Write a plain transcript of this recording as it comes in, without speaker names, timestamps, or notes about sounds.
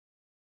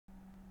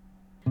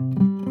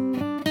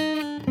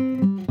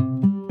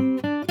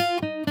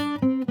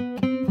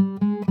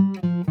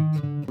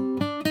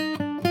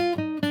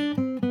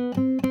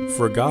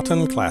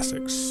Forgotten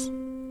Classics,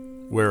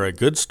 where a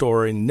good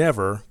story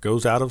never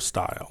goes out of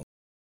style.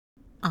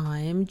 I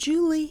am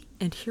Julie,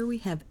 and here we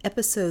have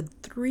episode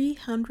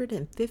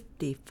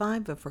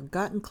 355 of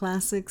Forgotten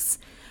Classics,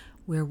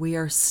 where we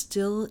are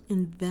still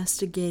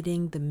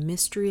investigating the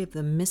mystery of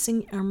the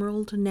missing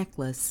emerald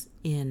necklace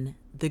in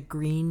The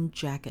Green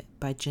Jacket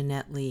by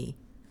Jeanette Lee.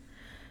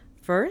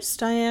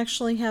 First, I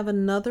actually have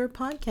another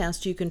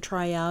podcast you can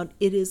try out.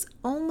 It is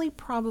only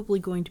probably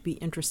going to be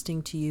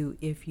interesting to you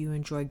if you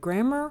enjoy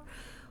grammar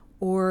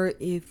or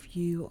if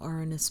you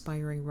are an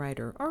aspiring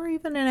writer or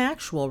even an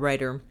actual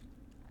writer.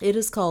 It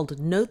is called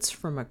Notes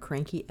from a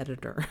Cranky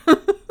Editor.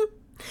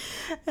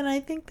 And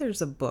I think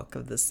there's a book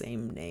of the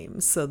same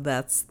name, so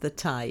that's the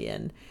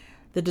tie-in.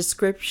 The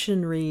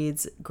description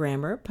reads,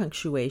 grammar,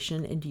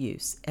 punctuation, and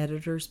use.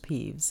 Editor's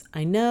peeves.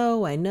 I know,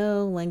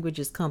 language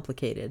is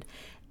complicated.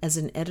 As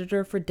an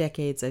editor for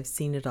decades, I've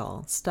seen it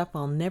all. Stuff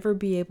I'll never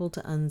be able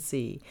to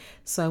unsee.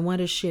 So I want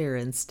to share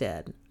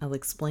instead. I'll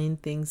explain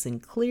things in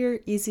clear,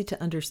 easy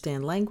to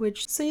understand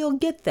language, so you'll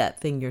get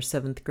that thing your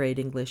 7th grade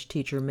English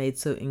teacher made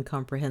so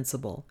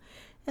incomprehensible.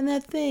 And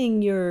that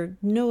thing your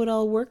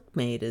know-it-all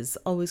workmate is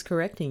always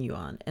correcting you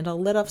on. And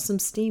I'll let off some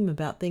steam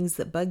about things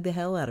that bug the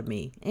hell out of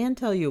me. And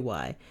tell you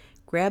why.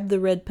 Grab the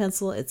red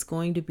pencil, it's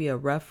going to be a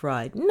rough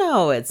ride.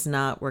 No, it's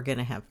not. We're going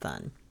to have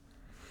fun.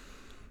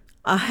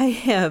 I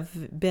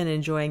have been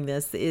enjoying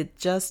this. It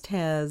just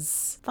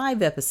has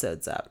 5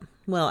 episodes up.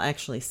 Well,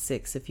 actually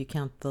 6 if you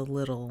count the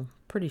little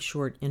pretty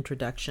short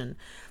introduction.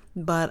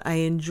 But I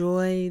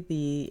enjoy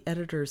the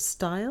editor's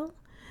style.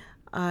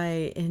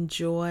 I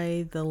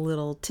enjoy the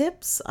little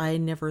tips. I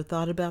never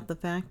thought about the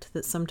fact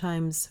that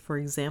sometimes, for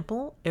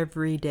example,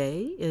 every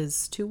day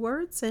is 2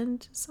 words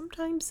and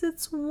sometimes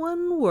it's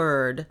 1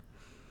 word.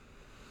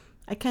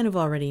 I kind of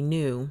already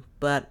knew,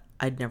 but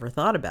I'd never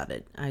thought about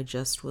it. I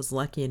just was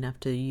lucky enough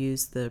to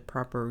use the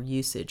proper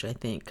usage, I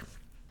think.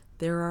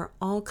 There are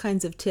all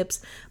kinds of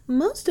tips.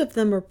 Most of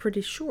them are pretty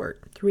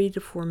short, 3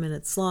 to 4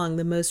 minutes long.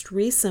 The most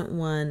recent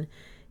one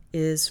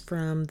is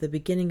from the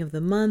beginning of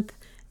the month,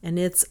 and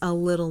it's a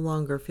little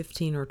longer,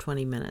 15 or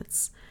 20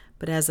 minutes.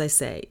 But as I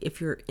say,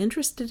 if you're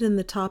interested in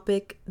the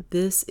topic,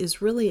 this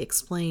is really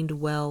explained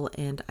well,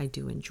 and I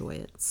do enjoy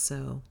it.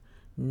 So,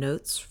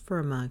 Notes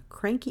from a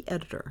Cranky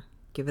Editor.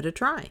 Give it a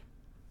try.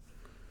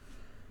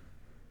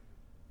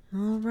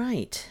 All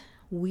right,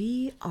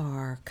 we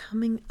are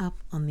coming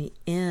up on the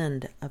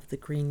end of The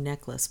Green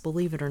Necklace.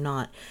 Believe it or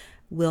not,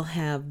 we'll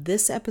have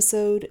this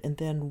episode and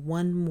then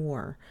 1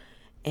 more,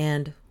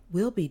 and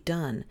we'll be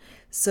done.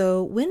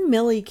 So when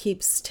Millie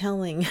keeps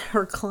telling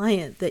her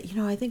client that,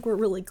 I think we're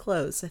really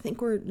close, I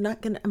think I'm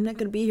not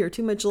gonna be here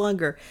too much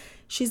longer,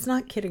 she's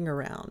not kidding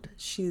around.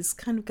 She's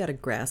kind of got a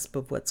grasp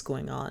of what's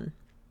going on.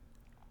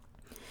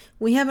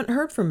 We haven't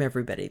heard from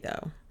everybody,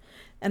 though.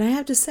 And I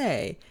have to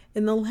say,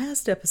 in the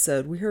last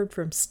episode, we heard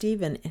from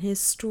Stephen, and his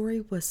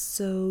story was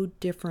so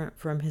different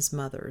from his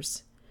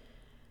mother's.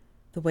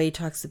 The way he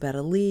talks about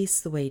Elise,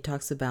 the way he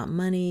talks about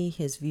money,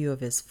 his view of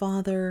his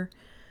father.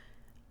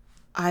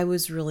 I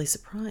was really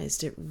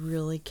surprised. It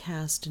really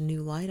cast a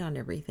new light on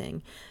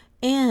everything.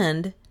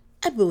 And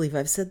I believe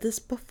I've said this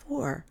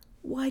before.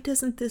 Why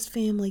doesn't this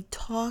family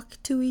talk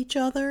to each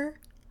other?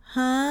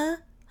 Huh?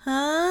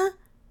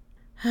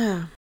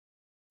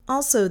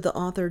 Also, the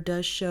author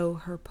does show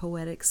her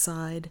poetic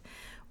side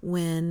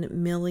when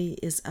Millie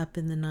is up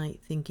in the night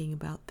thinking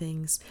about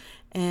things,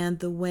 and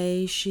the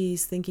way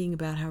she's thinking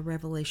about how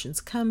revelations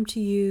come to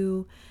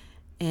you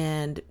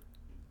and,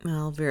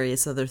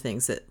 various other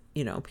things that,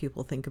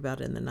 people think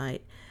about in the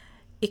night.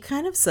 It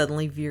kind of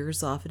suddenly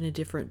veers off in a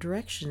different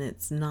direction.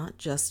 It's not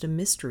just a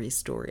mystery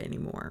story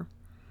anymore.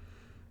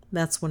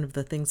 That's one of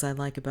the things I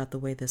like about the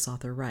way this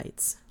author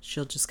writes.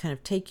 She'll just kind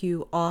of take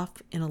you off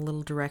in a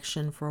little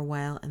direction for a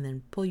while and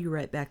then pull you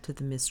right back to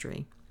the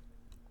mystery.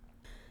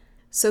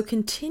 So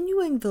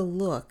continuing the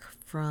look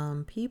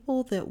from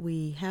people that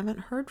we haven't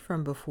heard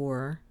from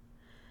before,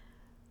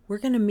 we're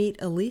going to meet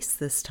Elise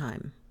this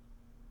time.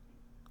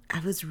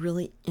 I was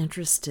really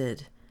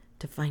interested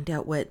to find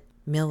out what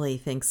Millie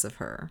thinks of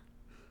her.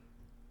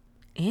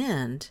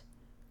 And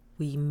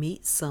we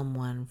meet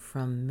someone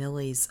from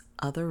Millie's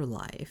other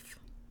life.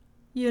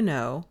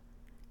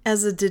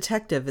 As a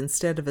detective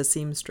instead of a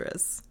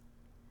seamstress.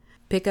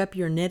 Pick up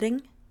your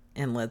knitting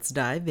and let's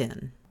dive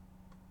in.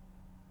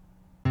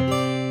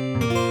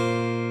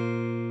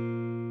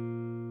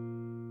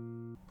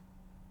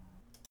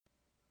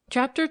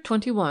 Chapter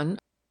 21.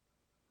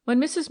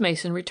 When Mrs.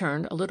 Mason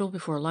returned a little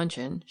before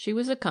luncheon, she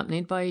was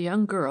accompanied by a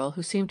young girl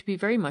who seemed to be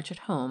very much at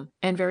home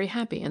and very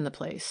happy in the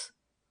place.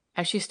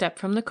 As she stepped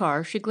from the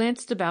car, she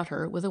glanced about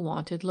her with a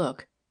wonted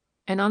look,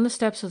 and on the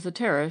steps of the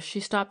terrace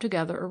she stopped to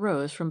gather a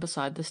rose from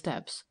beside the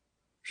steps.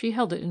 She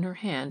held it in her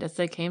hand as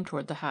they came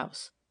toward the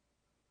house.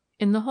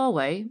 In the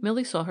hallway,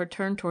 Millie saw her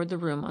turn toward the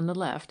room on the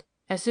left,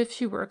 as if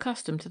she were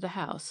accustomed to the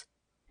house,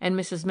 and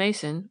Mrs.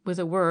 Mason, with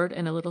a word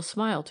and a little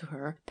smile to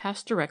her,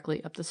 passed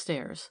directly up the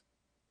stairs.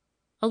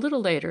 A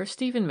little later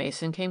Stephen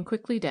Mason came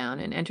quickly down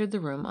and entered the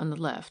room on the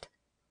left.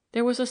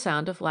 There was a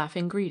sound of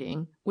laughing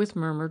greeting, with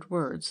murmured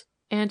words,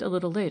 and, a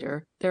little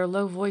later, their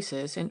low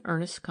voices in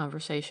earnest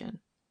conversation.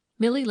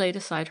 Milly laid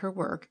aside her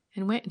work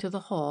and went into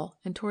the hall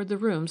and toward the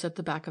rooms at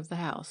the back of the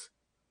house.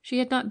 She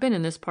had not been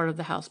in this part of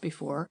the house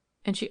before,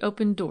 and she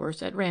opened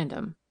doors at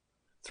random.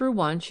 Through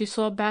one she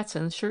saw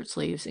Batson's shirt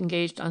sleeves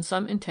engaged on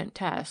some intent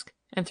task,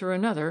 and through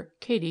another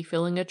Katy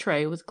filling a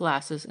tray with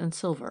glasses and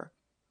silver.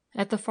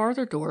 At the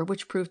farther door,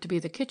 which proved to be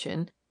the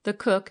kitchen, the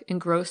cook,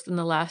 engrossed in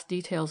the last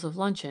details of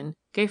luncheon,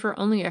 gave her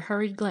only a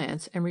hurried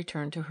glance and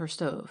returned to her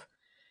stove.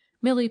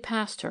 Milly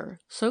passed her,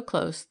 so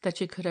close that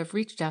she could have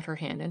reached out her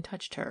hand and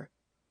touched her.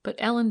 But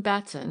Ellen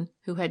Batson,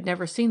 who had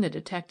never seen the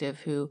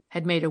detective who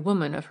had made a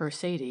woman of her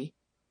Sadie,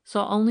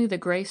 saw only the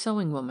gray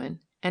sewing woman,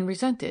 and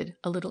resented,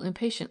 a little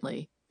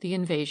impatiently, the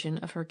invasion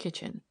of her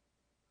kitchen.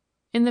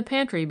 In the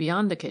pantry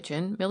beyond the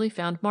kitchen, Milly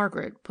found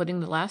Margaret putting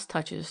the last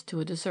touches to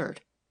a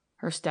dessert,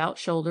 her stout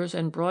shoulders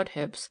and broad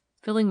hips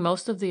filling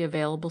most of the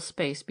available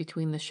space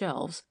between the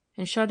shelves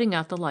and shutting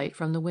out the light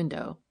from the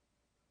window.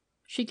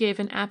 She gave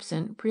an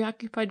absent,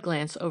 preoccupied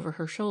glance over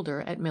her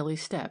shoulder at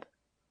Milly's step.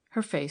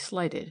 Her face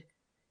lighted.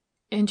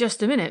 "In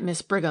just a minute,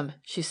 Miss Brigham,"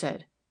 she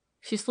said.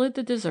 She slid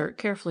the dessert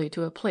carefully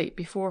to a plate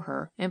before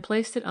her and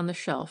placed it on the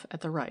shelf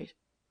at the right.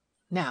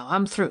 "Now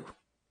I'm through."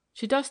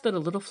 She dusted a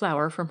little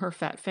flour from her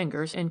fat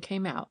fingers and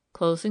came out,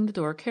 closing the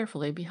door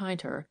carefully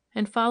behind her,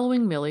 and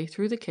following Milly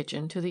through the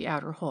kitchen to the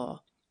outer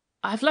hall.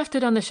 "I've left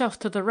it on the shelf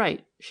to the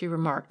right," she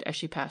remarked as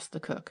she passed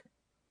the cook.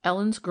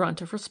 Ellen's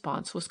grunt of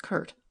response was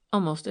curt,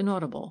 almost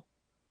inaudible.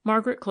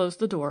 Margaret closed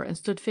the door and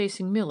stood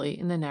facing Milly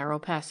in the narrow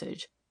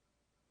passage.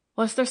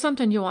 "Was there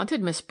something you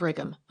wanted, Miss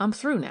Brigham? I'm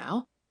through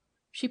now."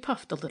 She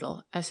puffed a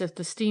little, as if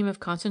the steam of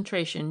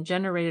concentration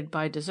generated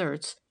by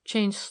desserts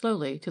changed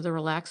slowly to the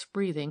relaxed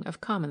breathing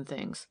of common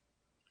things.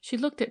 She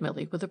looked at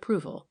Milly with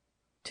approval.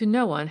 To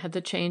no one had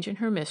the change in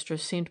her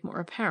mistress seemed more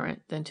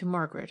apparent than to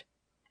Margaret,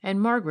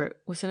 and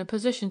Margaret was in a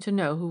position to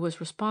know who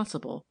was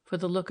responsible for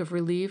the look of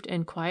relieved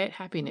and quiet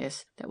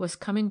happiness that was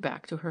coming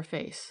back to her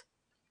face.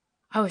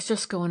 "I was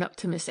just going up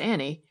to Miss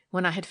Annie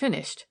when I had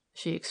finished,"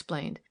 she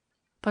explained.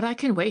 "But I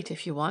can wait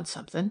if you want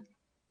something."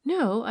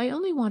 "No, I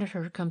only wanted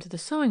her to come to the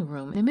sewing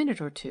room a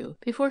minute or two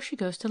before she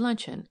goes to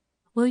luncheon.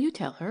 Will you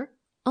tell her?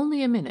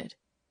 Only a minute."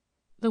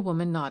 The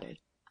woman nodded.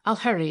 "I'll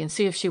hurry and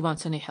see if she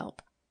wants any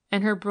help,"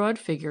 and her broad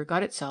figure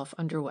got itself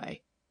under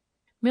way.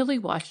 Milly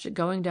watched it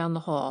going down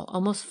the hall,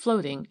 almost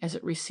floating as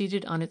it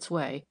receded on its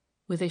way,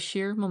 with a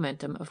sheer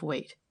momentum of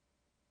weight.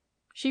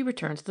 She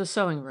returned to the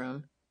sewing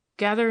room,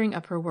 gathering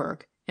up her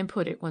work, and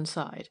put it one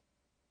side.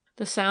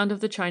 The sound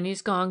of the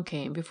Chinese gong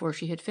came before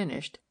she had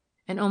finished,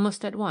 and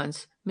almost at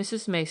once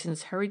Mrs.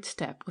 Mason's hurried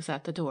step was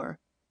at the door.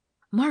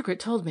 "Margaret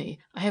told me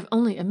I have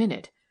only a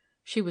minute."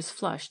 She was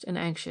flushed and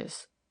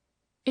anxious.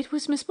 "It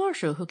was Miss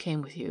Marshall who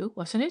came with you,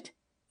 wasn't it?"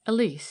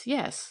 "Elise,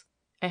 yes."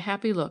 A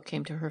happy look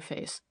came to her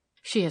face.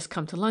 "She has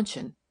come to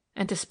luncheon,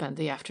 and to spend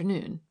the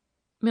afternoon."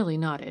 Milly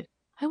nodded.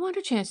 "I want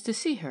a chance to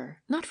see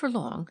her, not for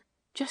long,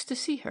 just to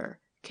see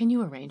her. Can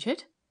you arrange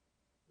it?"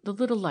 The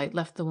little light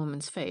left the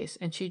woman's face,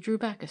 and she drew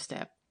back a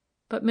step.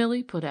 But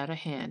Milly put out a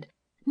hand.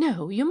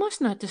 "No, you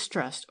must not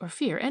distrust or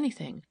fear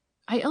anything.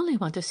 I only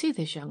want to see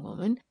this young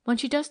woman when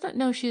she does not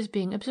know she is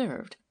being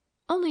observed.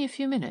 Only a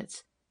few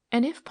minutes,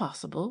 and if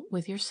possible,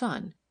 with your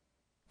son.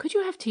 Could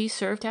you have tea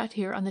served out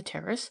here on the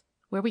terrace,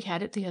 where we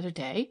had it the other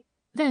day?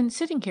 Then,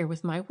 sitting here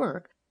with my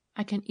work,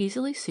 I can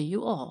easily see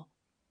you all."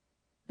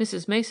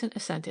 Mrs. Mason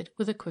assented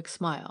with a quick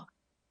smile.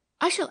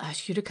 "I shall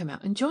ask you to come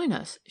out and join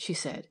us," she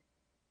said.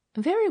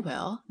 "Very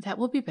well, that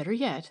will be better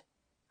yet."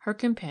 Her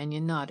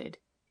companion nodded.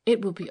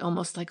 "It will be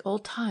almost like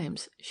old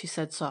times," she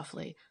said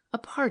softly. "A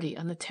party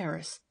on the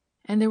terrace,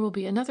 and there will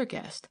be another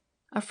guest,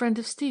 a friend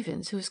of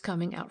Stephen's who is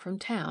coming out from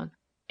town,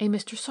 a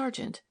Mr.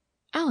 Sargent,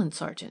 Alan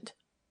Sargent."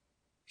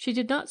 She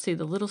did not see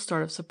the little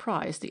start of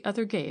surprise the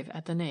other gave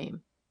at the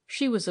name.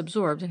 She was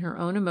absorbed in her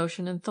own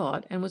emotion and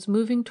thought, and was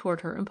moving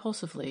toward her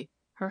impulsively,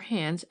 her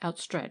hands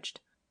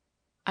outstretched.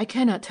 "I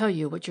cannot tell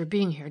you what your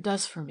being here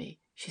does for me,"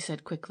 she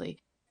said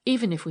quickly.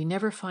 "Even if we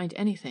never find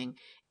anything,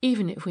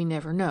 even if we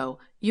never know,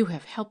 you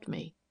have helped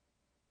me."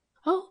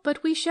 "Oh,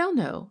 but we shall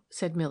know,"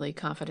 said Milly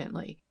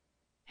confidently.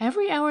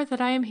 "Every hour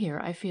that I am here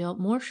I feel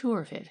more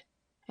sure of it,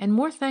 and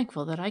more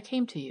thankful that I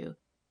came to you.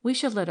 We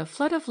shall let a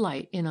flood of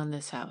light in on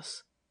this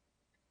house."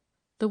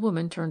 The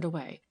woman turned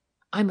away.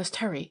 "I must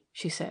hurry,"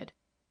 she said.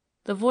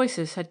 The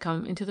voices had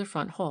come into the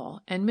front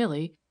hall, and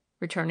Milly,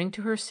 returning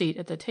to her seat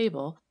at the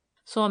table,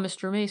 saw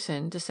Mr.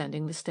 Mason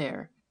descending the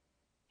stair.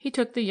 He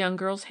took the young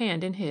girl's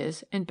hand in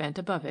his and bent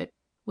above it,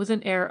 with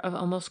an air of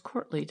almost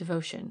courtly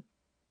devotion.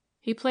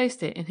 He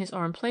placed it in his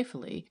arm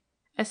playfully,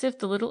 as if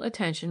the little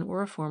attention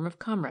were a form of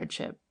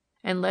comradeship,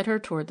 and led her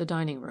toward the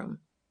dining room.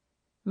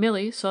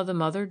 Milly saw the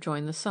mother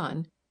join the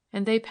son,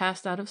 and they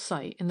passed out of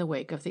sight in the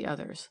wake of the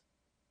others.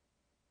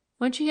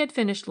 When she had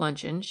finished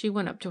luncheon, she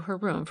went up to her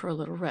room for a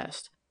little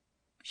rest.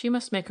 She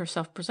must make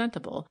herself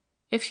presentable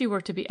if she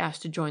were to be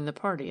asked to join the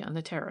party on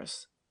the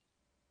terrace.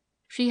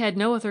 She had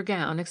no other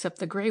gown except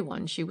the gray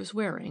one she was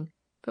wearing,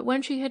 but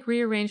when she had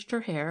rearranged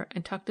her hair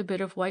and tucked a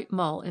bit of white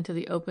mull into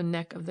the open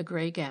neck of the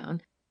gray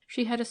gown,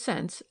 she had a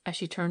sense, as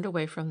she turned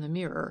away from the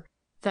mirror,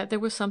 that there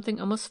was something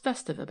almost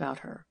festive about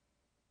her.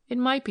 It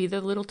might be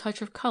the little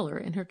touch of color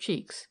in her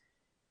cheeks.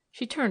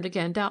 She turned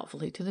again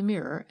doubtfully to the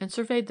mirror and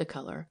surveyed the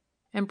color,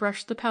 and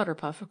brushed the powder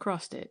puff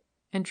across it,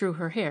 and drew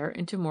her hair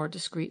into more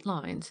discreet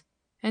lines,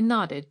 and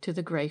nodded to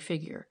the gray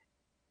figure.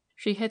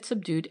 She had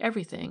subdued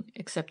everything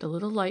except a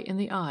little light in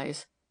the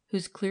eyes,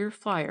 whose clear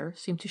fire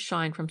seemed to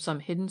shine from some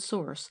hidden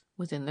source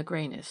within the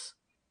grayness.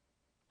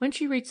 When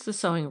she reached the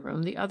sewing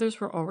room, the others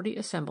were already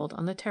assembled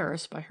on the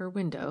terrace by her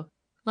window,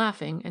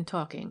 laughing and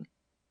talking,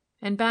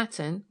 and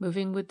Batson,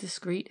 moving with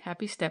discreet,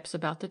 happy steps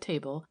about the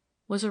table,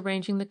 was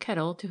arranging the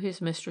kettle to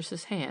his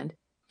mistress's hand,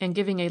 and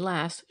giving a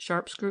last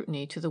sharp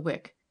scrutiny to the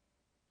wick.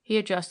 He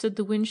adjusted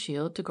the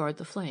wind-shield to guard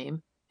the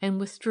flame, and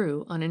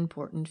withdrew on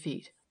important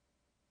feet.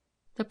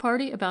 The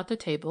party about the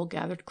table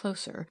gathered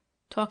closer,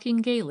 talking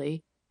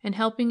gaily, and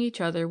helping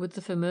each other with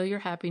the familiar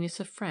happiness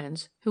of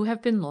friends who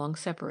have been long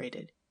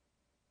separated.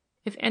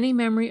 If any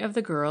memory of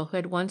the girl who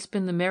had once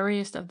been the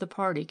merriest of the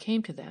party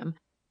came to them,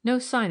 no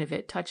sign of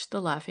it touched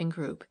the laughing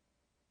group.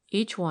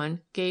 Each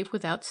one gave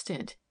without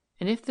stint,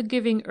 and if the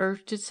giving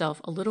urged itself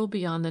a little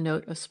beyond the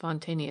note of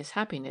spontaneous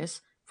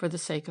happiness, for the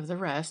sake of the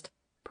rest,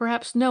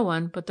 perhaps no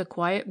one but the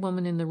quiet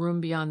woman in the room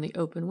beyond the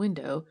open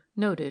window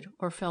noted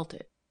or felt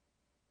it.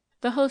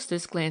 The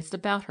hostess glanced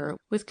about her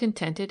with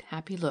contented,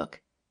 happy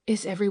look.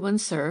 "Is every one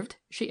served?"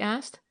 she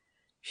asked.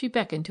 She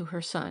beckoned to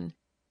her son.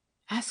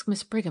 "Ask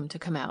Miss Brigham to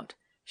come out,"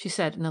 she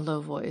said in a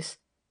low voice,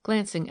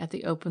 glancing at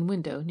the open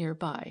window near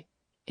by.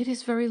 "It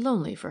is very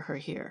lonely for her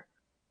here."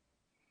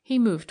 He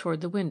moved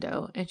toward the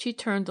window, and she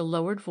turned the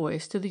lowered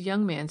voice to the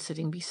young man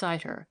sitting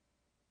beside her.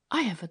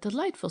 "I have a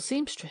delightful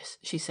seamstress,"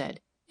 she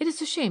said. "It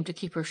is a shame to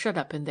keep her shut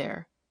up in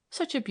there.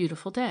 Such a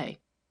beautiful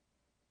day."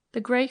 The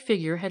gray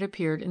figure had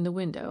appeared in the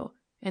window,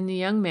 and the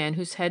young man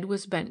whose head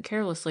was bent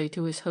carelessly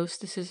to his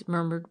hostess's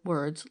murmured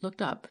words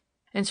looked up,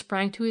 and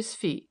sprang to his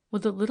feet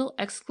with a little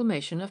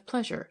exclamation of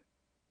pleasure.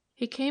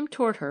 He came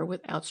toward her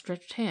with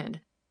outstretched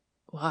hand.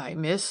 "Why,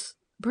 Miss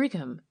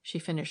Brigham," she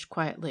finished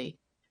quietly,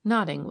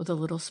 nodding with a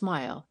little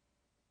smile.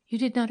 "You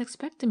did not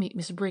expect to meet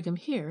Miss Brigham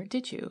here,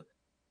 did you?"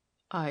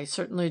 "I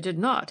certainly did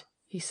not,"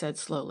 he said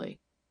slowly.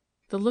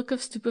 The look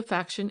of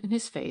stupefaction in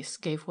his face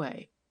gave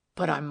way.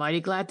 "But I'm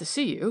mighty glad to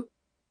see you."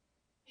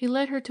 He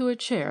led her to a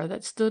chair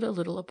that stood a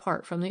little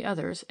apart from the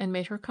others and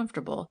made her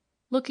comfortable,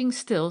 looking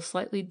still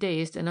slightly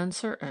dazed and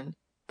uncertain,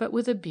 but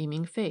with a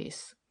beaming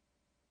face.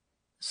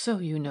 "So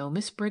you know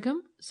Miss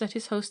Brigham?" said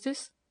his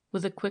hostess,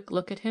 with a quick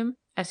look at him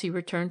as he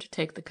returned to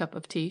take the cup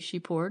of tea she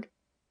poured.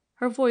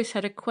 Her voice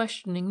had a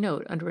questioning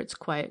note under its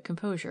quiet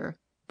composure,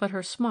 but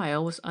her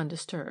smile was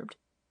undisturbed.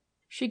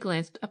 She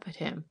glanced up at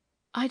him.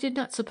 "I did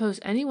not suppose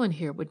any one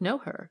here would know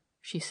her,"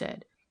 she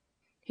said.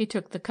 He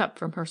took the cup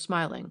from her,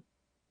 smiling.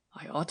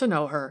 "I ought to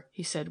know her,"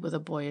 he said with a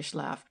boyish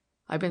laugh.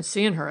 "I've been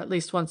seeing her at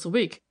least once a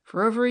week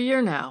for over a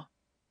year now."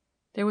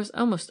 There was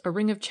almost a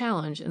ring of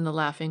challenge in the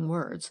laughing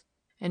words,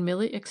 and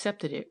Milly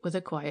accepted it with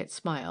a quiet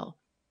smile.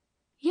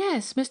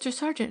 "Yes, Mr.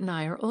 Sargent and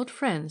I are old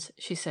friends,"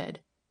 she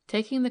said,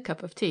 taking the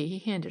cup of tea he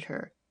handed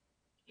her.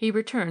 He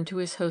returned to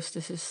his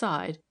hostess's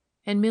side,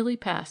 and Milly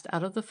passed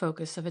out of the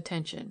focus of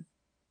attention.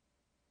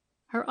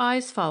 Her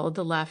eyes followed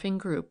the laughing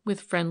group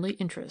with friendly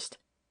interest.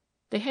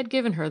 They had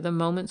given her the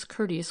moment's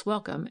courteous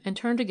welcome and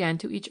turned again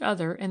to each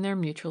other and their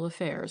mutual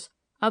affairs,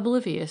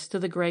 oblivious to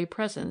the gray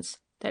presence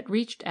that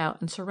reached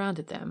out and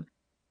surrounded them,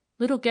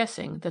 little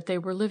guessing that they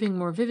were living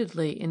more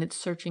vividly in its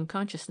searching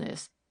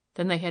consciousness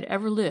than they had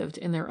ever lived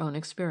in their own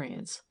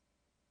experience.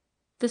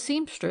 The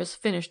seamstress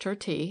finished her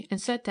tea and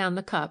set down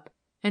the cup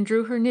and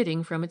drew her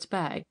knitting from its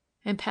bag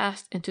and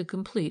passed into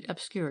complete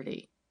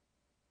obscurity.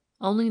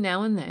 Only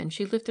now and then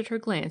she lifted her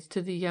glance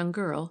to the young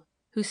girl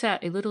who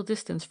sat a little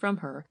distance from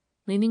her,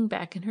 leaning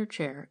back in her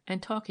chair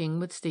and talking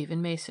with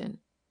Stephen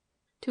Mason.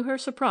 To her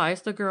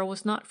surprise, the girl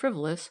was not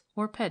frivolous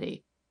or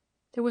petty.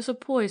 There was a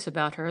poise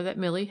about her that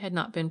Milly had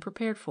not been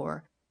prepared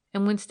for,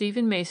 and when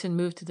Stephen Mason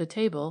moved to the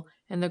table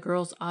and the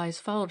girl's eyes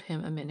followed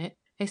him a minute,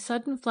 a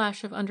sudden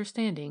flash of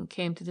understanding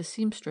came to the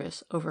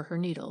seamstress over her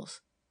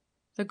needles.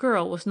 The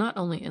girl was not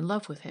only in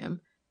love with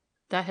him,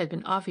 that had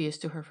been obvious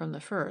to her from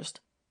the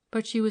first,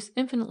 but she was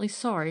infinitely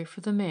sorry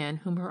for the man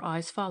whom her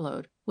eyes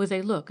followed, with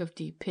a look of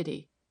deep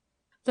pity.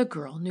 The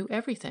girl knew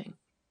everything.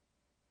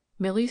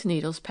 Milly's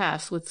needles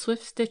passed with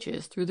swift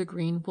stitches through the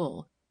green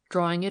wool,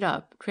 drawing it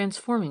up,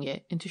 transforming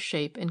it into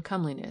shape and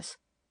comeliness.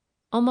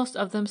 Almost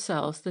of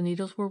themselves the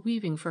needles were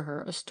weaving for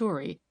her a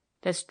story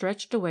that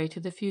stretched away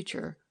to the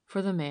future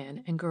for the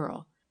man and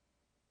girl.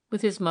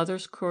 With his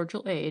mother's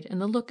cordial aid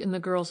and the look in the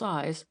girl's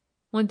eyes,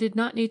 one did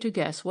not need to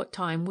guess what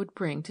time would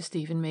bring to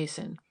Stephen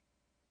Mason.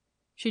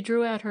 She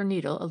drew out her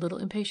needle a little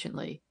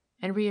impatiently,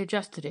 and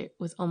readjusted it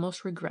with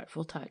almost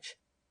regretful touch.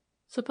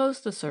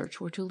 Suppose the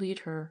search were to lead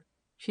her.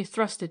 She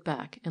thrust it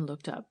back and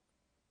looked up.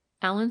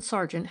 Allen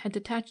Sargent had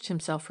detached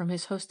himself from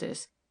his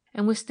hostess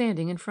and was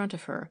standing in front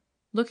of her,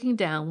 looking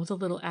down with a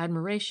little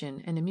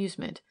admiration and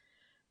amusement.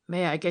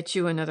 "May I get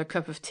you another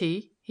cup of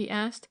tea?" he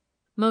asked,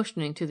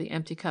 motioning to the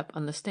empty cup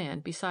on the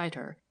stand beside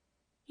her.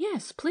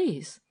 "Yes,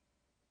 please."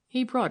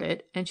 He brought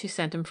it, and she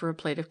sent him for a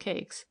plate of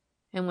cakes,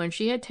 and when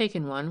she had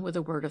taken one with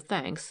a word of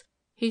thanks,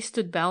 he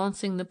stood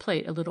balancing the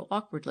plate a little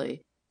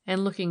awkwardly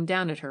and looking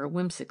down at her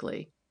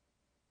whimsically.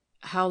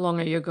 "How long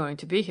are you going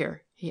to be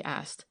here?" he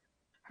asked.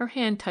 Her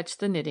hand touched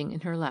the knitting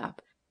in her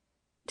lap.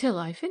 "Till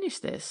I finish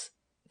this."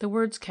 The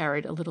words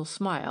carried a little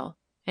smile,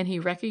 and he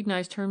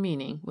recognized her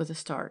meaning with a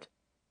start.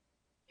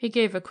 He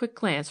gave a quick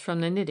glance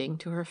from the knitting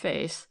to her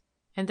face,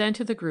 and then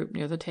to the group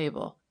near the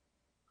table.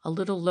 A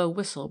little low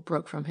whistle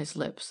broke from his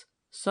lips,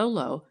 so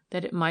low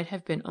that it might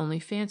have been only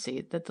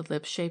fancy that the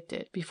lips shaped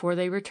it, before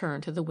they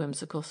returned to the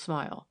whimsical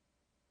smile.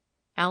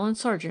 Allen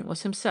Sargent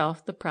was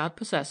himself the proud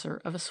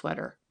possessor of a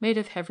sweater, made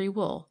of heavy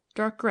wool,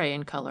 dark gray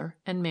in color,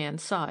 and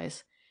man's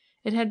size.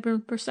 It had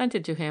been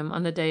presented to him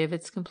on the day of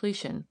its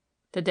completion,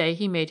 the day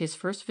he made his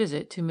first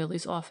visit to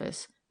Milly's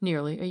office,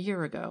 nearly a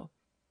year ago.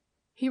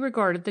 He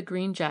regarded the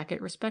green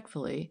jacket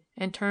respectfully,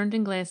 and turned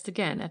and glanced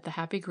again at the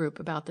happy group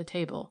about the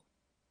table.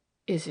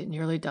 "Is it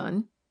nearly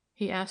done?"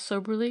 he asked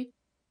soberly.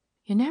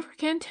 "You never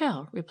can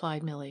tell,"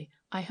 replied Milly.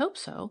 "I hope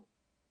so."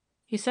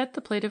 He set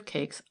the plate of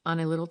cakes on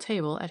a little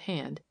table at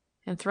hand,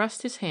 and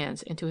thrust his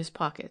hands into his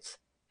pockets,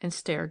 and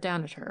stared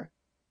down at her,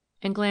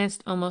 and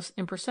glanced almost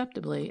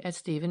imperceptibly at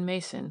Stephen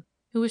Mason,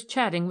 who was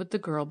chatting with the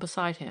girl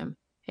beside him,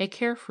 a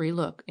carefree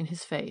look in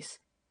his face.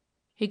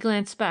 He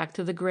glanced back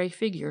to the gray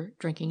figure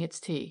drinking its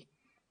tea.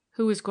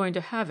 "Who is going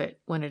to have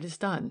it when it is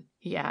done?"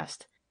 he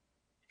asked.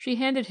 She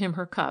handed him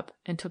her cup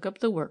and took up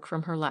the work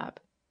from her lap.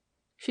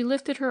 She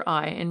lifted her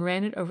eye and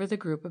ran it over the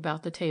group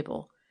about the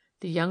table,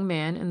 the young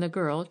man and the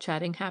girl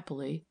chatting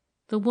happily,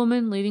 the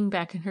woman leaning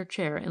back in her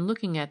chair and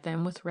looking at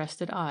them with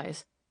rested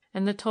eyes,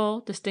 and the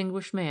tall,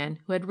 distinguished man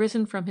who had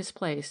risen from his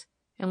place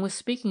and was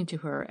speaking to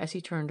her as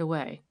he turned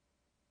away.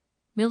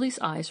 Milly's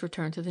eyes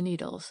returned to the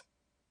needles.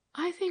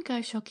 "I think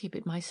I shall keep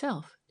it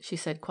myself," she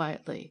said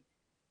quietly.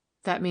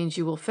 "That means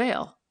you will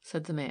fail,"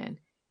 said the man.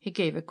 He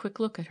gave a quick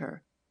look at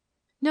her.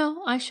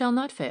 "No, I shall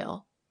not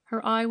fail."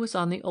 Her eye was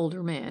on the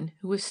older man,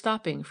 who was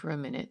stopping for a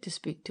minute to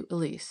speak to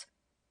Elise.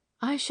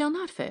 "I shall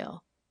not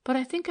fail, but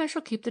I think I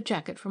shall keep the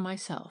jacket for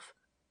myself.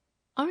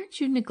 Aren't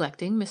you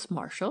neglecting Miss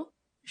Marshall?"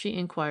 she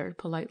inquired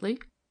politely.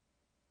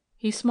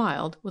 He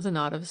smiled with a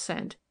nod of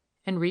assent,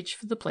 and reached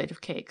for the plate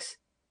of cakes.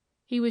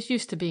 He was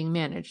used to being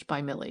managed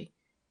by Milly.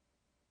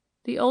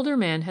 The older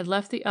man had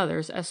left the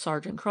others as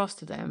Sargent crossed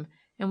to them,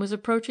 and was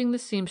approaching the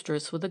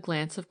seamstress with a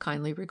glance of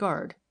kindly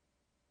regard.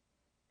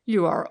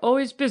 "You are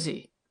always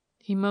busy."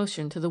 He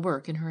motioned to the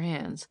work in her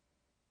hands.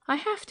 "I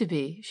have to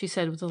be," she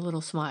said with a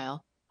little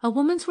smile. "A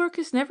woman's work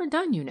is never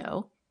done, you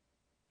know."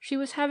 She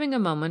was having a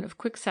moment of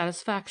quick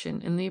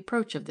satisfaction in the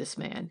approach of this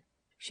man.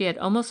 She had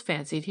almost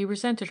fancied he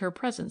resented her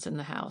presence in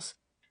the house,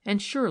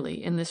 and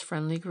surely in this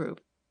friendly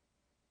group.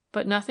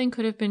 But nothing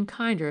could have been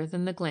kinder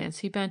than the glance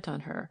he bent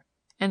on her,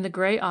 and the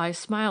gray eyes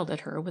smiled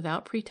at her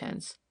without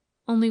pretense,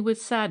 only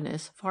with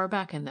sadness far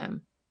back in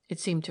them, it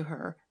seemed to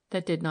her,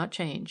 that did not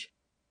change.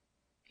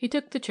 He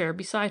took the chair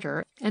beside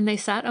her, and they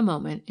sat a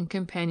moment in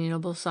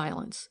companionable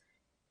silence.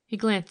 He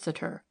glanced at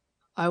her.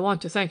 "I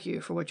want to thank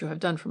you for what you have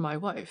done for my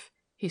wife,"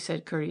 he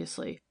said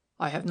courteously.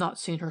 "I have not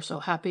seen her so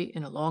happy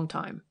in a long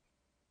time."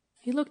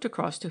 He looked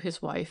across to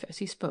his wife as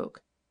he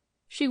spoke.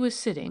 She was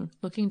sitting,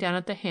 looking down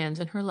at the hands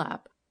in her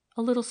lap,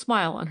 a little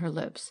smile on her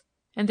lips,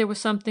 and there was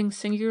something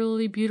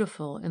singularly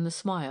beautiful in the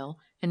smile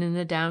and in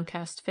the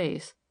downcast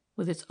face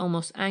with its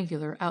almost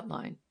angular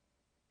outline.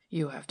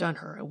 "You have done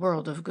her a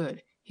world of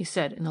good," he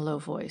said in a low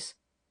voice.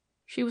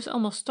 She was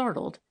almost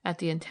startled at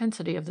the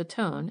intensity of the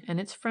tone and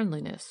its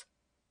friendliness.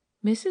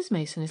 "Mrs.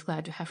 Mason is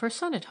glad to have her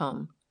son at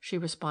home," she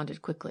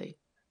responded quickly.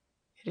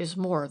 "It is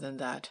more than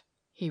that,"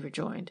 he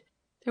rejoined.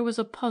 There was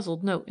a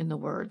puzzled note in the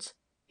words.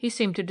 He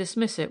seemed to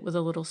dismiss it with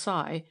a little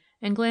sigh,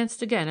 and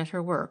glanced again at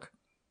her work.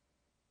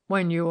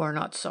 "When you are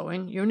not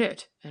sewing, you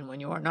knit, and when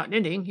you are not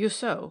knitting, you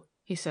sew,"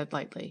 he said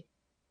lightly.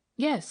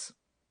 "Yes."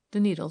 The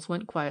needles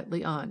went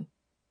quietly on.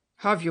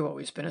 "Have you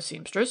always been a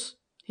seamstress?"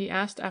 he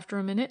asked after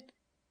a minute.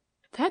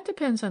 "That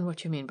depends on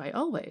what you mean by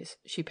always,"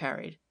 she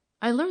parried.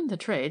 "I learned the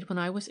trade when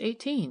I was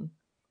 18."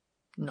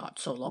 "Not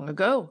so long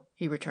ago,"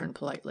 he returned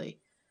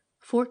politely.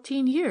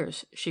 14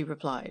 years," she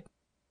replied.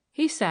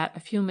 He sat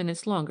a few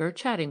minutes longer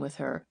chatting with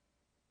her,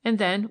 and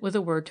then, with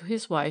a word to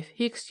his wife,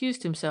 he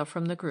excused himself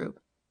from the group,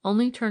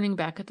 only turning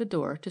back at the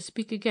door to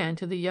speak again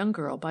to the young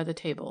girl by the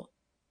table.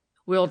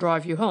 "We'll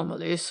drive you home,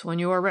 Elise, when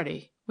you are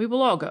ready. We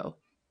will all go."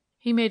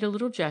 He made a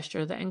little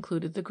gesture that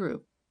included the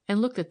group, and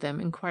looked at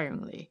them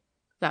inquiringly.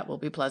 "That will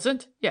be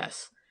pleasant?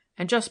 Yes.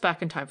 And just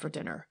back in time for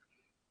dinner.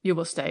 You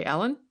will stay,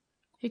 Allen?"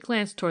 He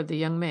glanced toward the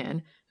young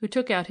man, who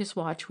took out his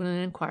watch with an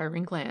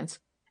inquiring glance,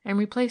 and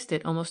replaced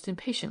it almost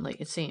impatiently,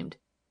 it seemed.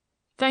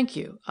 "Thank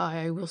you.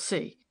 I will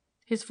see."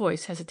 His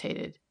voice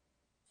hesitated.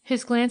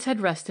 His glance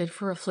had rested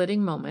for a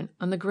flitting moment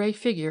on the gray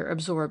figure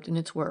absorbed in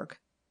its work.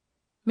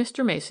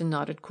 Mr. Mason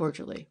nodded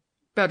cordially.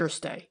 "Better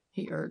stay,"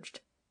 he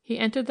urged. He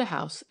entered the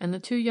house, and the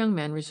two young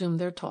men resumed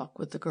their talk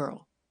with the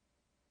girl.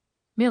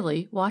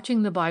 Milly,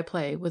 watching the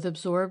by-play with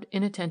absorbed,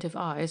 inattentive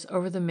eyes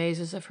over the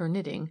mazes of her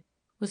knitting,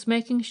 was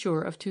making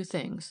sure of two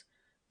things.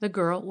 The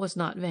girl was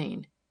not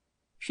vain.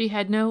 She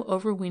had no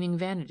overweening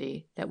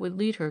vanity that would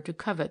lead her to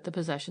covet the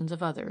possessions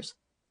of others,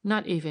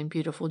 not even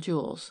beautiful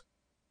jewels.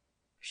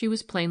 She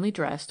was plainly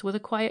dressed, with a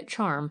quiet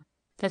charm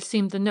that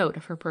seemed the note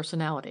of her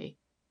personality.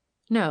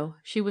 No,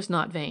 she was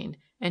not vain,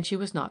 and she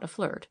was not a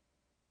flirt.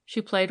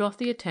 She played off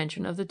the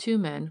attention of the two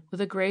men with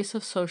a grace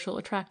of social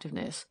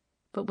attractiveness,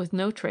 but with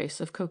no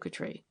trace of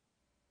coquetry.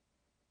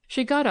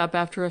 She got up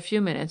after a few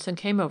minutes and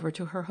came over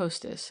to her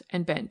hostess,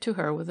 and bent to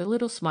her with a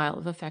little smile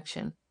of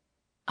affection.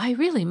 "I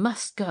really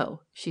must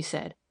go," she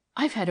said.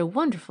 "I've had a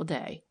wonderful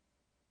day."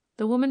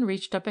 The woman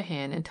reached up a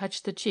hand and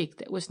touched the cheek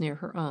that was near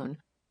her own,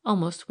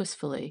 almost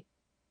wistfully.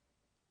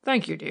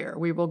 "Thank you, dear.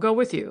 We will go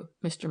with you,"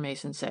 Mr.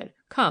 Mason said.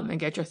 "Come and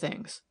get your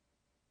things."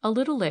 A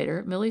little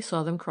later Milly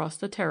saw them cross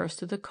the terrace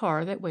to the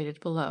car that waited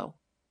below.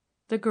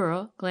 The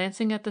girl,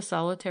 glancing at the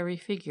solitary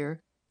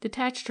figure,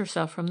 detached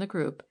herself from the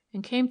group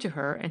and came to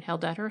her and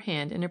held out her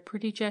hand in a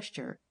pretty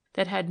gesture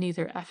that had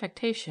neither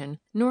affectation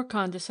nor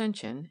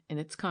condescension in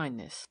its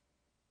kindness.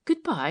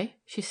 "Good bye,"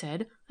 she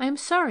said. "I am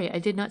sorry I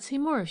did not see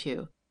more of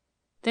you."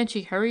 Then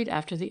she hurried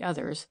after the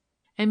others,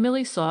 and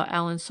Milly saw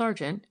Allen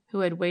Sargent, who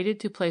had waited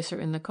to place her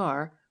in the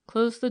car,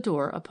 close the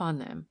door upon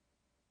them.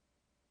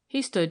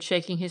 He stood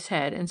shaking his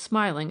head and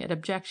smiling at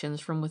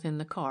objections from within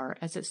the car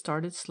as it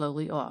started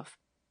slowly off.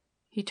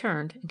 He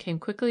turned and came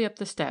quickly up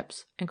the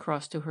steps and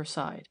crossed to her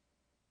side.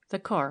 The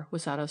car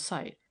was out of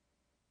sight.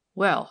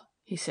 "Well,"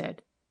 he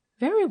said.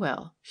 "Very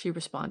well," she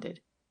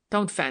responded.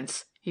 "Don't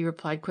fence," he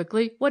replied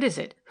quickly. "What is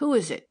it? Who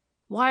is it?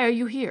 Why are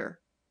you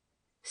here?"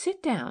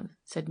 "Sit down,"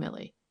 said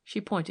Milly.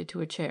 She pointed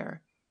to a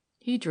chair.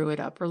 He drew it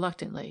up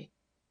reluctantly.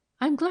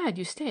 "I'm glad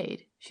you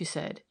stayed," she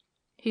said.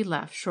 He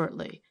laughed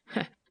shortly.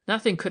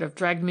 "Nothing could have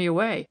dragged me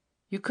away.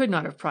 You could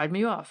not have pried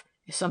me off.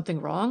 Is something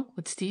wrong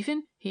with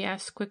Stephen?" he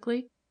asked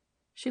quickly.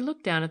 She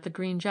looked down at the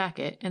green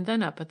jacket and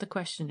then up at the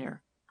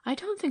questioner. "I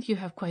don't think you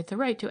have quite the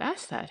right to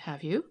ask that,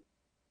 have you?"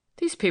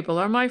 "These people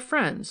are my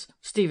friends.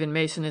 Stephen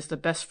Mason is the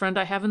best friend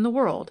I have in the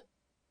world."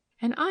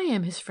 "And I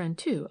am his friend,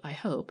 too, I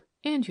hope,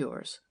 and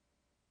yours."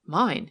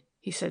 "Mine,"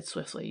 he said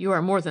swiftly. "You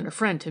are more than a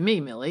friend to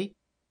me, Milly."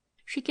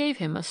 She gave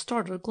him a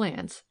startled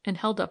glance, and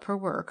held up her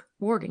work,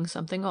 warding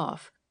something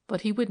off,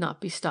 but he would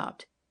not be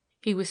stopped.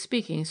 He was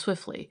speaking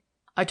swiftly.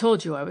 "I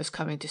told you I was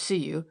coming to see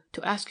you,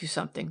 to ask you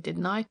something,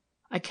 didn't I?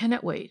 I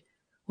cannot wait.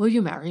 Will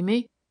you marry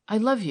me? I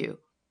love you."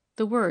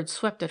 The words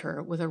swept at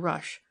her with a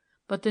rush,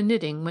 but the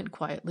knitting went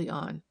quietly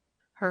on.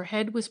 Her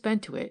head was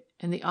bent to it,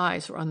 and the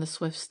eyes were on the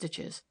swift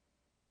stitches.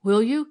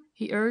 "Will you?"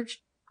 he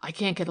urged. "I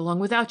can't get along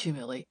without you,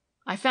 Milly.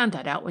 I found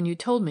that out when you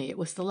told me it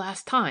was the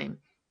last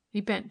time." He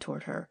bent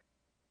toward her.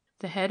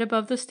 The head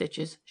above the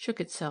stitches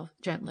shook itself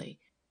gently.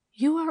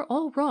 "You are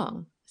all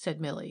wrong," said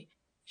Milly.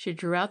 She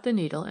drew out the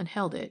needle and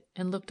held it,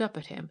 and looked up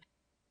at him.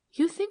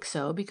 "You think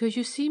so because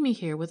you see me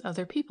here with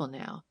other people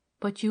now,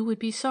 but you would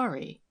be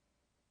sorry."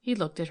 He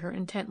looked at her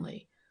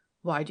intently.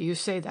 "Why do you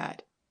say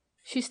that?"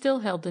 She still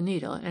held the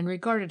needle and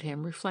regarded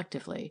him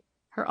reflectively,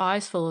 her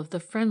eyes full of the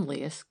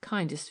friendliest,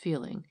 kindest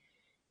feeling.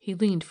 He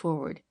leaned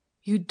forward.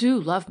 "You do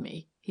love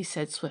me," he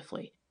said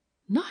swiftly.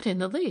 "Not in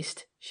the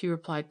least," she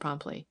replied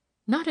promptly.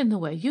 "Not in the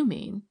way you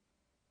mean."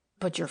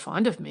 "But you're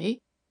fond of me."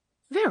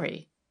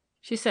 "Very."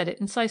 She said it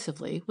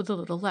incisively, with a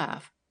little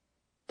laugh.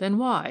 "Then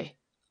why?"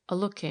 A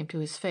look came to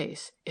his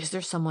face. "Is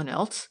there someone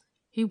else?"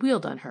 He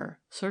wheeled on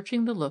her,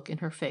 searching the look in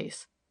her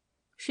face.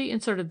 She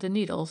inserted the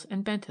needles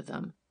and bent to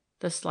them.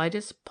 The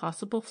slightest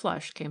possible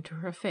flush came to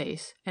her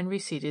face and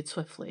receded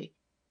swiftly.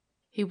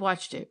 He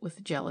watched it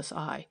with jealous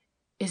eye.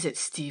 "Is it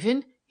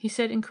Stephen?" he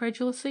said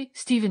incredulously.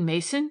 "Stephen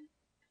Mason?"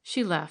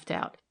 She laughed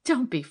out.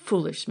 "Don't be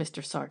foolish,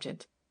 Mr.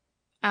 Sargent."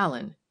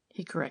 "Allen,"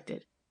 he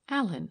corrected.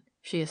 "Allen,"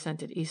 she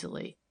assented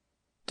easily.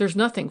 "There's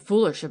nothing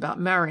foolish about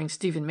marrying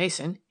Stephen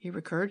Mason," he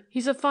recurred.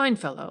 "He's a fine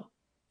fellow."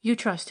 "You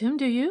trust him,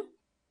 do you?"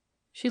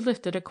 She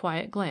lifted a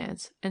quiet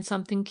glance, and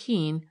something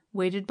keen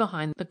waited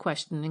behind the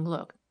questioning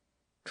look.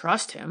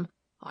 "Trust him?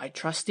 I'd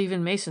trust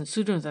Stephen Mason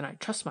sooner than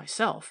I'd trust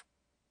myself."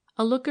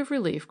 A look of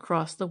relief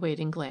crossed the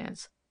waiting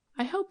glance.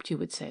 "I hoped you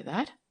would say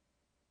that."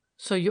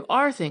 "So you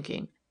are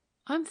thinking—"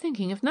 "I'm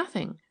thinking of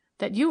nothing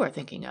that you are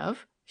thinking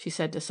of," she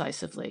said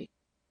decisively.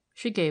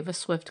 She gave a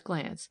swift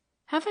glance.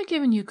 "Have I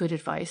given you good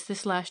advice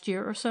this last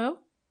year or so?"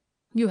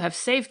 "You have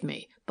saved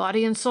me,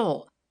 body and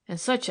soul, and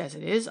such as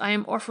it is I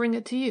am offering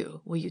it to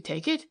you. Will you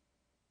take it?"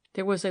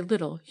 There was a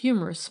little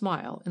humorous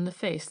smile in the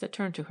face that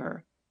turned to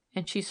her,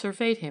 and she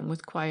surveyed him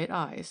with quiet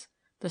eyes,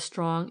 the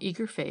strong,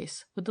 eager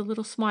face with the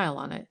little smile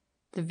on it,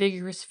 the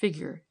vigorous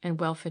figure and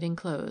well-fitting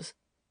clothes,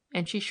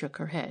 and she shook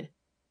her head.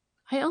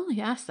 "I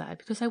only ask that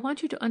because I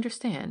want you to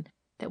understand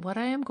that what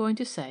I am going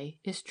to say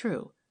is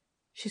true."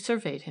 She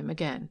surveyed him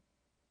again.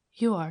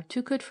 "You are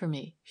too good for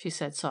me," she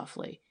said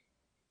softly.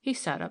 He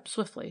sat up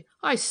swiftly.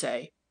 "I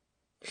say!"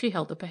 She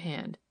held up a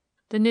hand.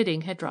 The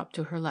knitting had dropped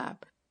to her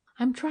lap.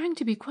 "I'm trying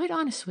to be quite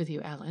honest with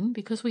you, Allen,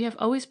 because we have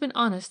always been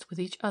honest with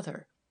each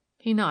other."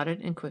 He nodded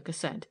in quick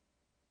assent.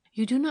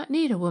 "You do not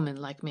need a woman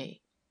like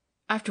me."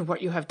 "After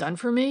what you have done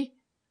for me?"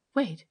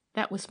 "Wait,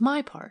 that was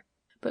my part.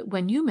 But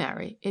when you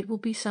marry it will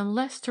be some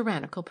less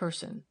tyrannical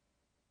person."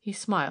 He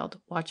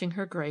smiled, watching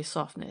her gray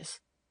softness.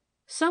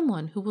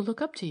 Someone who will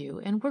look up to you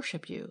and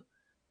worship you."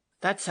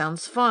 "That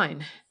sounds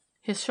fine."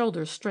 His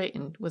shoulders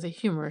straightened with a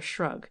humorous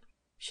shrug.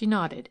 She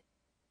nodded.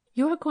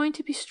 "You are going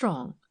to be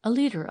strong, a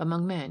leader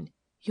among men.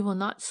 You will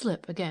not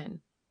slip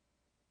again."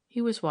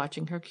 He was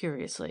watching her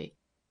curiously.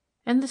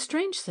 "And the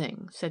strange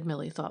thing," said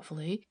Milly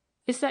thoughtfully,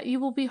 "is that you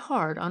will be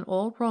hard on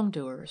all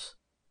wrongdoers."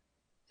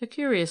 The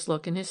curious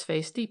look in his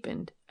face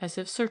deepened, as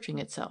if searching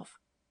itself.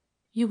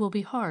 "You will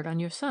be hard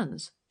on your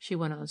sons," she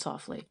went on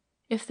softly,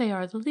 "if they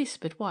are the least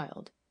bit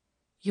wild.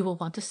 You will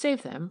want to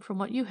save them from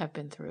what you have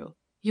been through.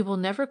 You will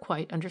never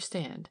quite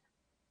understand."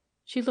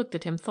 She looked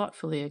at him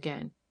thoughtfully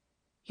again.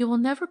 "You will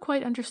never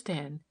quite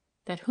understand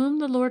that whom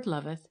the Lord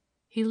loveth,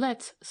 he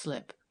lets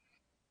slip."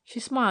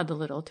 She smiled a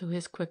little to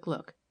his quick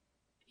look.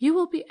 "You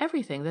will be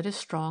everything that is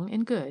strong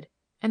and good,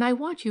 and I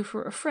want you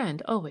for a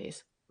friend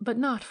always, but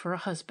not for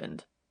a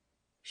husband."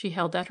 She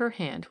held out her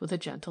hand with a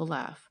gentle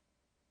laugh.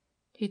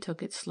 He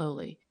took it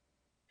slowly.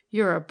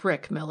 "You're a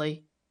brick,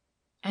 Milly."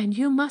 "And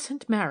you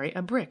mustn't marry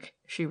a brick,"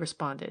 she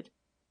responded.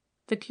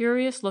 The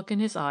curious look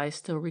in his eyes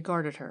still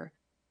regarded her.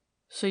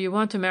 "So you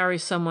want to marry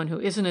someone who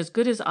isn't as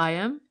good as I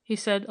am?" he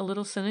said a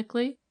little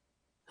cynically.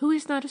 "Who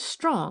is not as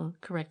strong,"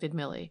 corrected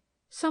Milly.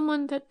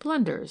 "Someone that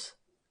blunders,"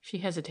 she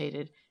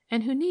hesitated,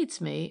 "and who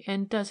needs me,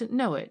 and doesn't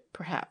know it,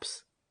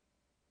 perhaps."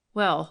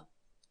 "Well,"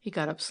 he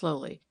got up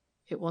slowly,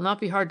 "it will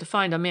not be hard to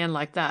find a man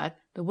like that.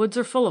 The woods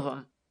are full of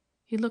 'em."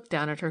 He looked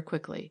down at her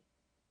quickly.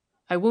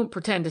 "I won't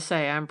pretend to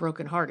say I'm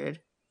broken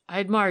hearted. I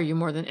admire you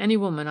more than any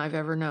woman I've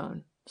ever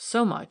known.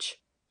 So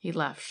much," he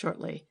laughed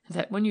shortly,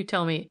 "that when you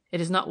tell me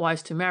it is not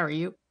wise to marry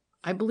you,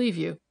 I believe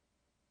you."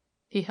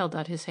 He held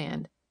out his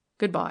hand.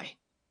 "Good bye."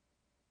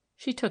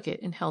 She took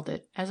it and held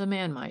it, as a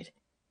man might.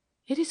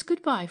 "It is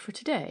good bye for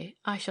to day.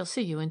 I shall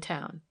see you in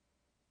town."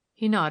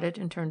 He nodded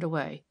and turned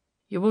away.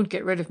 "You won't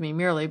get rid of me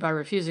merely by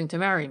refusing to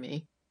marry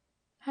me."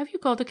 "Have you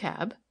called a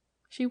cab?"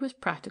 She was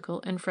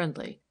practical and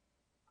friendly.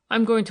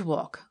 "I'm going to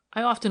walk.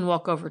 I often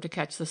walk over to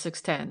catch the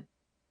 6:10."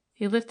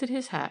 He lifted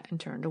his hat and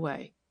turned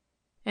away.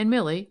 And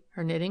Milly,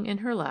 her knitting in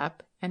her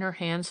lap, and her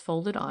hands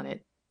folded on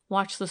it,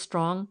 watched the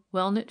strong,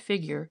 well knit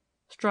figure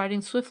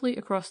striding swiftly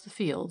across the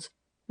fields,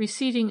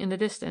 receding in the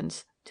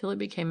distance till it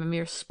became a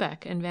mere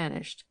speck and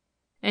vanished.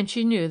 And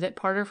she knew that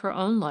part of her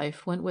own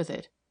life went with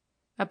it,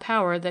 a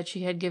power that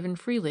she had given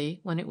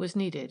freely when it was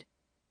needed,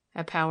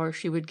 a power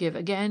she would give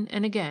again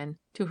and again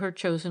to her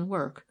chosen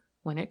work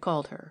when it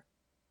called her.